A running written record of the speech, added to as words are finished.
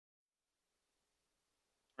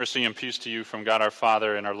Mercy and peace to you from God our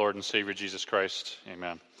Father and our Lord and Savior Jesus Christ.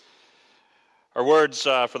 Amen. Our words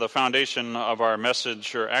for the foundation of our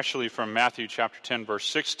message are actually from Matthew chapter 10, verse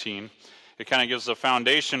 16. It kind of gives the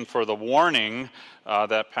foundation for the warning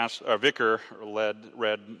that Vicar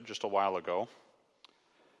read just a while ago.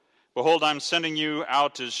 Behold, I'm sending you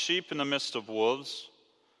out as sheep in the midst of wolves.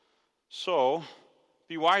 So,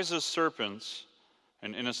 be wise as serpents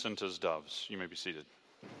and innocent as doves. You may be seated.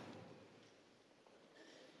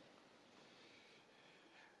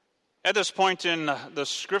 At this point in the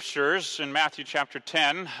scriptures, in Matthew chapter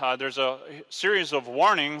 10, there's a series of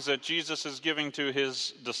warnings that Jesus is giving to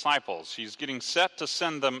his disciples. He's getting set to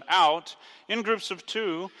send them out in groups of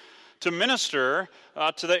two to minister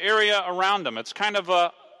to the area around them. It's kind of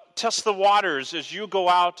a test the waters as you go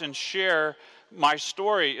out and share my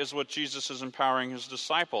story, is what Jesus is empowering his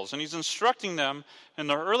disciples. And he's instructing them in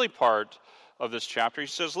the early part of this chapter. He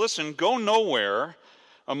says, listen, go nowhere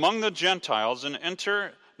among the Gentiles and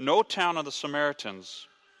enter no town of the Samaritans,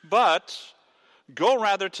 but go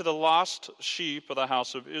rather to the lost sheep of the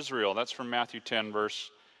house of Israel. That's from Matthew 10, verse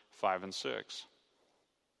 5 and 6.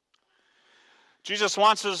 Jesus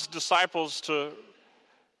wants his disciples to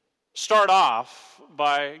start off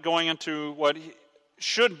by going into what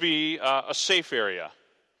should be a safe area.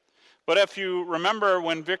 But if you remember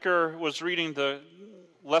when Vicar was reading the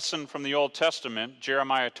lesson from the Old Testament,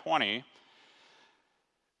 Jeremiah 20,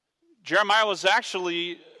 Jeremiah was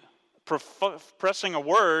actually pressing a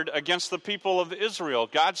word against the people of Israel,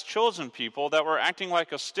 God's chosen people that were acting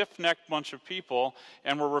like a stiff-necked bunch of people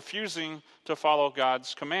and were refusing to follow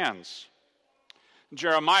God's commands.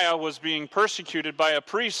 Jeremiah was being persecuted by a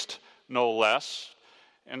priest, no less,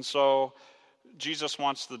 and so Jesus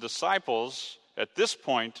wants the disciples at this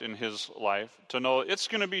point in his life to know it's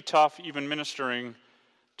going to be tough even ministering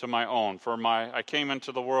to my own. For I came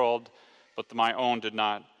into the world, but my own did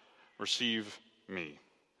not receive me.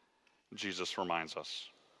 Jesus reminds us.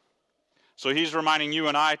 So he's reminding you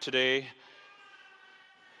and I today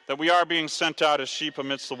that we are being sent out as sheep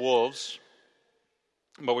amidst the wolves,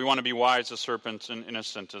 but we want to be wise as serpents and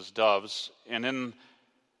innocent as doves. And in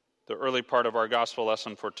the early part of our gospel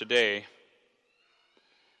lesson for today,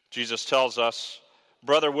 Jesus tells us,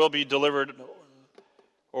 brother will be delivered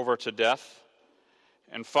over to death,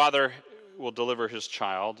 and father will deliver his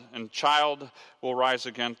child, and child will rise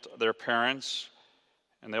against their parents,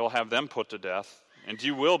 and they will have them put to death, and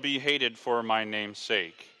you will be hated for my name's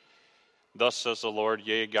sake. Thus says the Lord,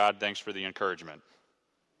 yea, God, thanks for the encouragement.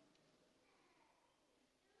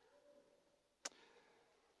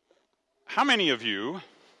 How many of you,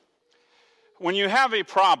 when you have a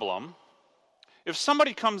problem, if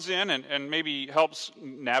somebody comes in and maybe helps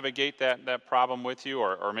navigate that problem with you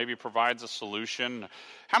or maybe provides a solution,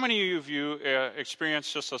 how many of you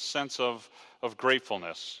experience just a sense of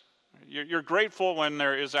gratefulness? You're grateful when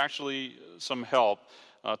there is actually some help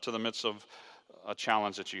to the midst of a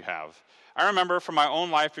challenge that you have. I remember from my own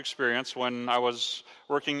life experience when I was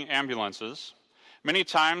working ambulances, many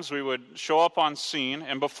times we would show up on scene,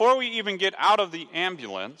 and before we even get out of the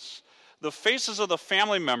ambulance, the faces of the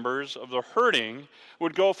family members of the hurting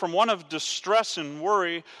would go from one of distress and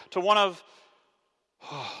worry to one of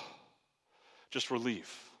just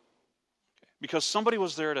relief. Because somebody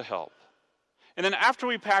was there to help. And then after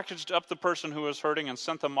we packaged up the person who was hurting and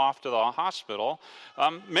sent them off to the hospital,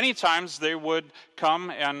 many times they would come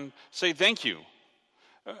and say thank you.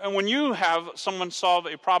 And when you have someone solve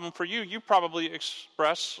a problem for you, you probably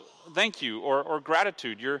express thank you or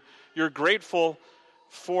gratitude. You're grateful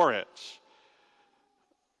for it.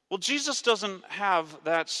 Well, Jesus doesn't have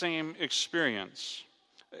that same experience.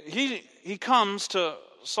 He comes to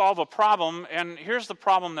solve a problem, and here's the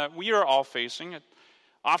problem that we are all facing. It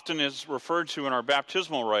often is referred to in our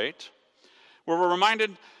baptismal rite, where we're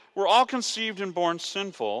reminded we're all conceived and born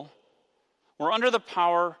sinful. We're under the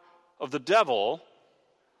power of the devil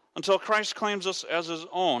until Christ claims us as his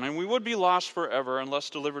own, and we would be lost forever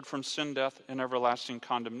unless delivered from sin, death, and everlasting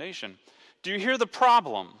condemnation. Do you hear the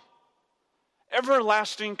problem?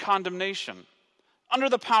 Everlasting condemnation. Under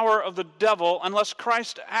the power of the devil unless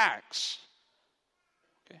Christ acts.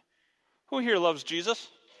 Okay. Who here loves Jesus?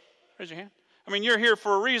 Raise your hand. I mean, you're here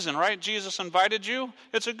for a reason, right? Jesus invited you.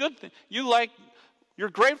 It's a good thing. You're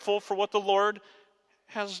grateful for what the Lord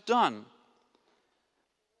has done.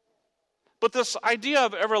 But this idea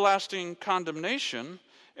of everlasting condemnation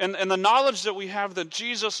and the knowledge that we have that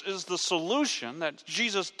Jesus is the solution, that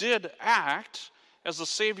Jesus did act as the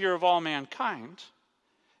Savior of all mankind,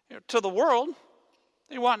 to the world,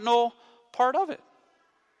 they want no part of it.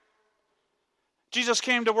 Jesus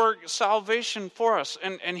came to work salvation for us,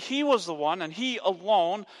 and he was the one, and he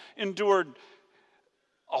alone endured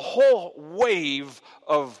a whole wave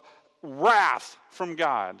of wrath from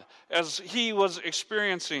God as he was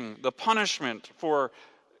experiencing the punishment for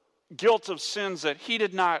guilt of sins that he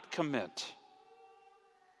did not commit.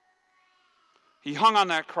 He hung on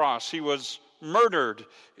that cross. He was murdered,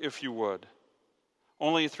 if you would,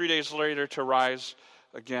 only 3 days later to rise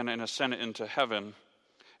again and ascend into heaven.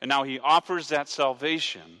 And now he offers that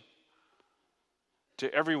salvation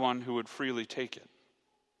to everyone who would freely take it.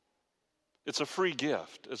 It's a free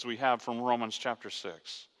gift, as we have from Romans chapter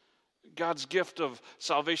 6. God's gift of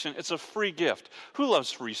salvation, it's a free gift. Who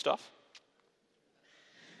loves free stuff?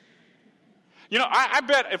 You know, I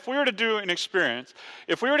bet if we were to do an experience,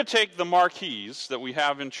 if we were to take the marquees that we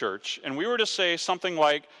have in church, and we were to say something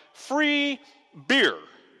like, free beer,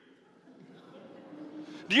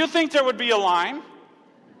 do you think there would be a line?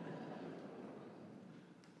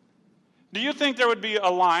 Do you think there would be a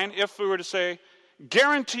line if we were to say,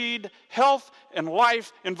 guaranteed health and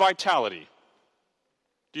life and vitality?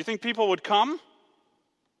 Do you think people would come?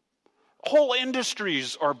 Whole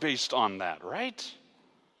industries are based on that, right?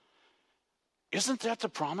 Isn't that the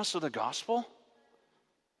promise of the gospel?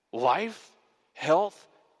 Life, health,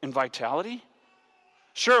 and vitality?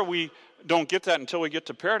 Sure, we don't get that until we get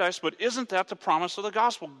to paradise, but isn't that the promise of the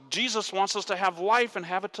gospel? Jesus wants us to have life and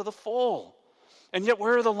have it to the full. And yet,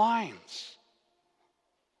 where are the lines?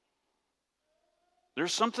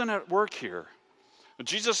 There's something at work here.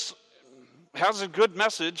 Jesus has a good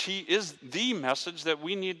message. He is the message that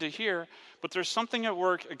we need to hear, but there's something at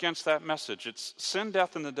work against that message. It's sin,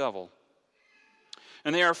 death, and the devil.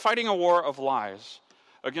 And they are fighting a war of lies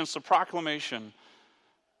against the proclamation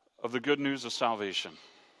of the good news of salvation.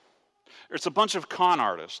 It's a bunch of con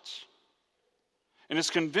artists. And it's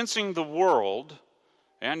convincing the world,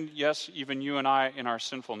 and yes, even you and I in our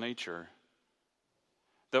sinful nature,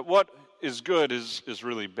 that what is good is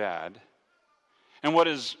really bad. And what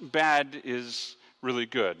is bad is really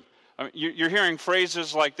good. I mean, you're hearing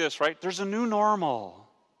phrases like this, right? There's a new normal.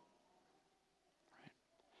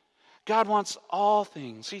 God wants all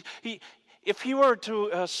things. If he were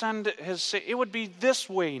to send it would be this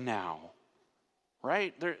way now,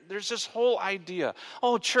 right? There's this whole idea.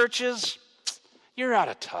 Oh, churches, you're out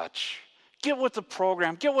of touch. Get with the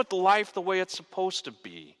program. Get with life the way it's supposed to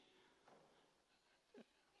be.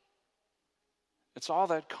 It's all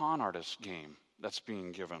that con artist game that's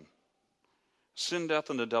being given. Sin, death,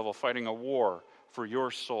 and the devil fighting a war for your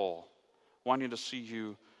soul, wanting to see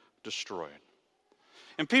you destroyed.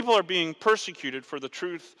 And people are being persecuted for the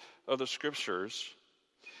truth of the Scriptures.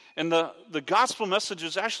 And the gospel message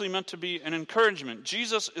is actually meant to be an encouragement.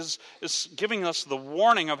 Jesus is giving us the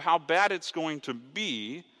warning of how bad it's going to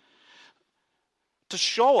be to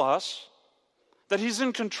show us that he's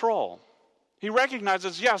in control. He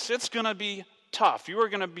recognizes, yes, it's going to be tough. You are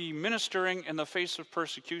going to be ministering in the face of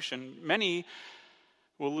persecution. Many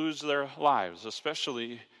will lose their lives,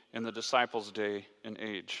 especially in the disciples' day and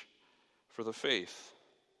age, for the faith.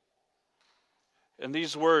 And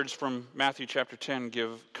these words from Matthew chapter 10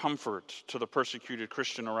 give comfort to the persecuted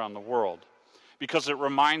Christian around the world because it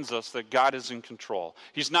reminds us that God is in control.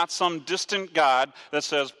 He's not some distant God that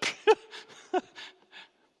says, it's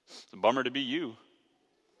a bummer to be you.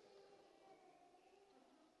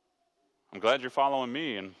 I'm glad you're following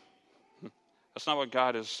me. And that's not what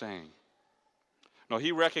God is saying. No,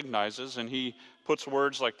 he recognizes and he puts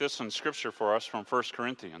words like this in Scripture for us from 1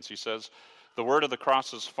 Corinthians. He says, the word of the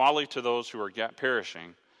cross is folly to those who are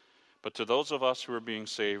perishing, but to those of us who are being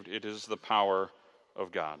saved, it is the power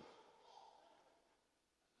of God.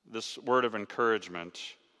 This word of encouragement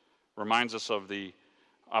reminds us of the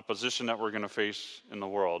opposition that we're going to face in the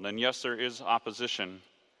world. And yes, there is opposition.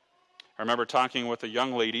 I remember talking with a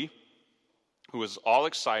young lady who was all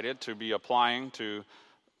excited to be applying to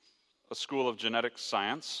a school of genetic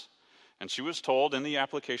science. And she was told in the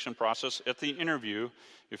application process at the interview,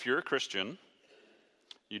 if you're a Christian,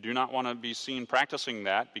 you do not want to be seen practicing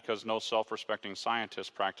that because no self-respecting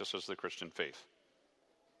scientist practices the Christian faith.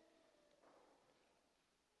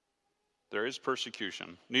 There is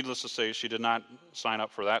persecution. Needless to say, she did not sign up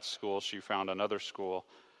for that school. She found another school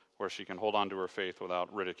where she can hold on to her faith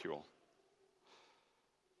without ridicule.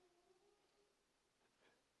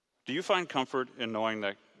 Do you find comfort in knowing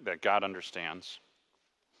that God understands?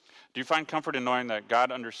 Do you find comfort in knowing that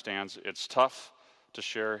God understands it's tough to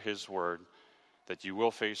share his word, that you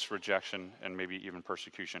will face rejection and maybe even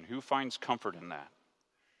persecution? Who finds comfort in that?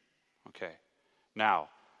 Okay. Now,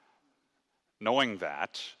 knowing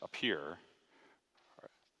that up here,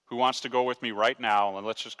 who wants to go with me right now, and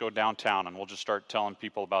let's just go downtown and we'll just start telling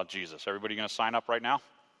people about Jesus. Everybody going to sign up right now?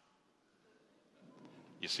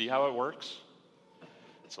 You see how it works?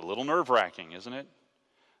 It's a little nerve-wracking, isn't it?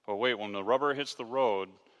 Oh, wait, when the rubber hits the road,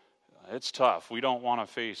 it's tough. We don't want to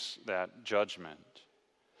face that judgment.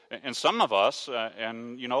 And some of us,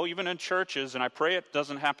 even in churches, and I pray it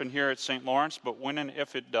doesn't happen here at St. Lawrence, but when and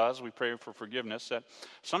if it does, we pray for forgiveness, that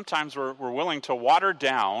sometimes we're willing to water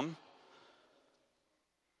down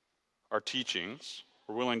our teachings.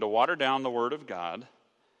 We're willing to water down the Word of God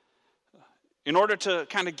in order to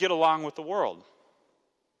kind of get along with the world.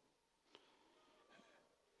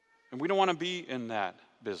 And we don't want to be in that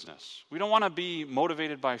business. We don't want to be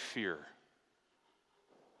motivated by fear.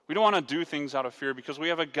 We don't want to do things out of fear because we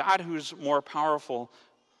have a God who's more powerful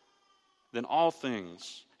than all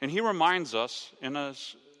things. And he reminds us in a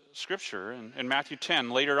scripture in Matthew 10,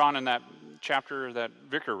 later on in that chapter that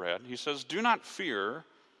Vicar read, he says, "Do not fear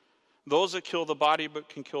those that kill the body but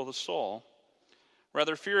can kill the soul.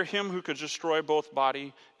 Rather fear him who could destroy both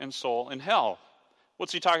body and soul in hell."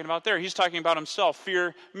 What's he talking about there? He's talking about himself.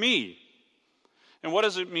 Fear me. And what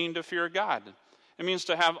does it mean to fear God? It means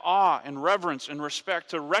to have awe and reverence and respect,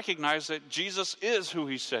 to recognize that Jesus is who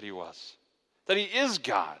he said he was, that he is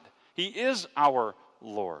God. He is our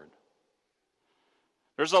Lord.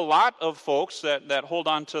 There's a lot of folks that hold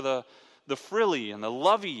on to the frilly and the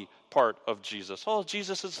lovey part of Jesus. Oh,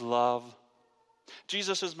 Jesus is love.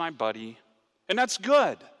 Jesus is my buddy. And that's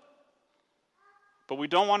good. But we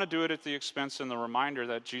don't want to do it at the expense and the reminder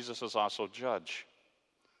that Jesus is also judge.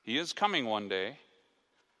 He is coming one day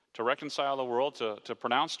to reconcile the world, to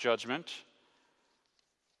pronounce judgment.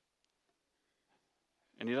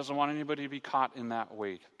 And he doesn't want anybody to be caught in that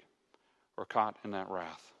weight or caught in that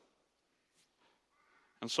wrath.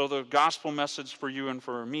 And so the gospel message for you and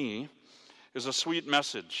for me is a sweet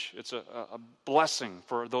message. It's a blessing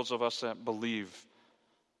for those of us that believe.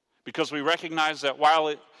 Because we recognize that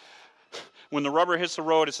when the rubber hits the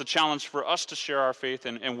road, it's a challenge for us to share our faith,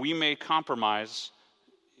 and we may compromise.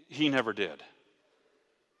 He never did.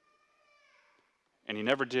 And he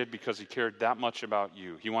never did because he cared that much about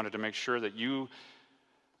you. He wanted to make sure that you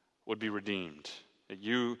would be redeemed, that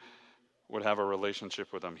you would have a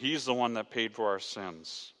relationship with him. He's the one that paid for our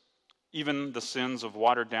sins, even the sins of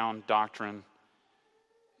watered-down doctrine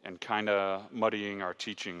and kind of muddying our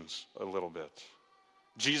teachings a little bit.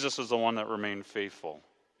 Jesus is the one that remained faithful.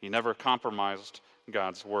 He never compromised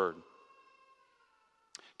God's word.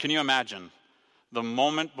 Can you imagine the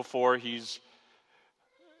moment before he's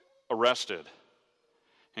arrested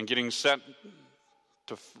and getting set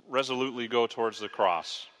to resolutely go towards the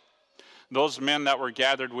cross? Those men that were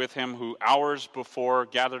gathered with him, who hours before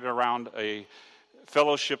gathered around a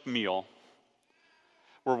fellowship meal,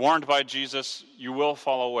 were warned by Jesus, "You will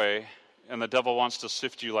fall away, and the devil wants to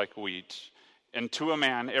sift you like wheat." And to a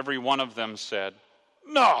man, every one of them said,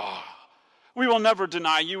 "No, we will never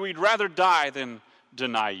deny you. We'd rather die than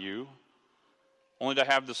deny you." Only to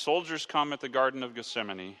have the soldiers come at the Garden of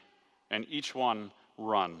Gethsemane and each one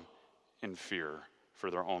run in fear for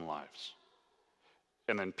their own lives.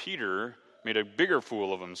 And then Peter made a bigger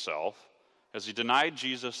fool of himself as he denied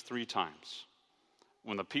Jesus 3 times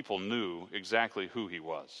when the people knew exactly who he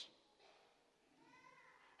was.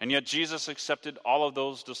 And yet Jesus accepted all of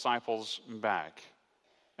those disciples back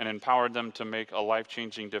and empowered them to make a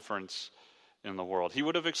life-changing difference in the world. He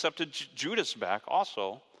would have accepted Judas back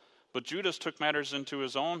also, but Judas took matters into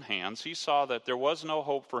his own hands. He saw that there was no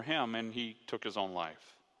hope for him, and he took his own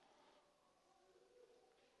life.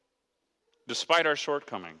 Despite our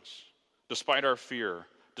shortcomings, despite our fear,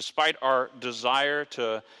 despite our desire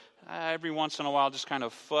to every once in a while just kind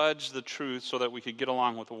of fudge the truth so that we could get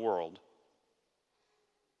along with the world,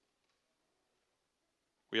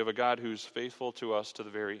 we have a God who's faithful to us to the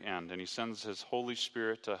very end, and he sends his Holy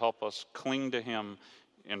Spirit to help us cling to him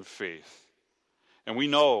in faith. And we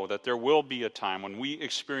know that there will be a time when we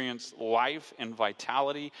experience life and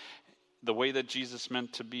vitality the way that Jesus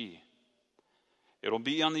meant to be. It'll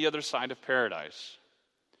be on the other side of paradise.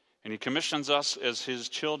 And he commissions us as his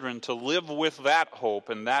children to live with that hope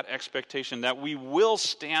and that expectation that we will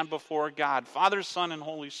stand before God, Father, Son, and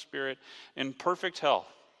Holy Spirit, in perfect health.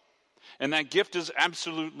 And that gift is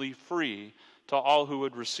absolutely free to all who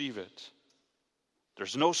would receive it.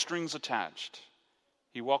 There's no strings attached.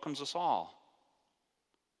 He welcomes us all.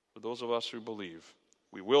 For those of us who believe,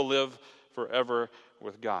 we will live forever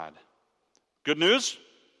with God. Good news?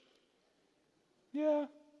 Yeah.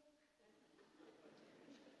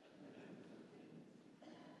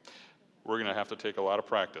 We're going to have to take a lot of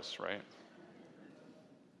practice, right?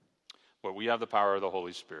 But we have the power of the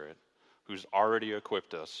Holy Spirit, who's already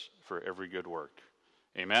equipped us for every good work.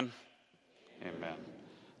 Amen? Amen.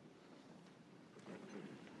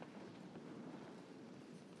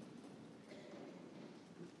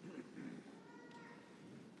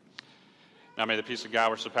 Now may the peace of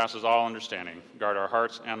God, which surpasses all understanding, guard our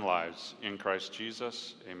hearts and lives in Christ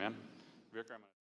Jesus. Amen.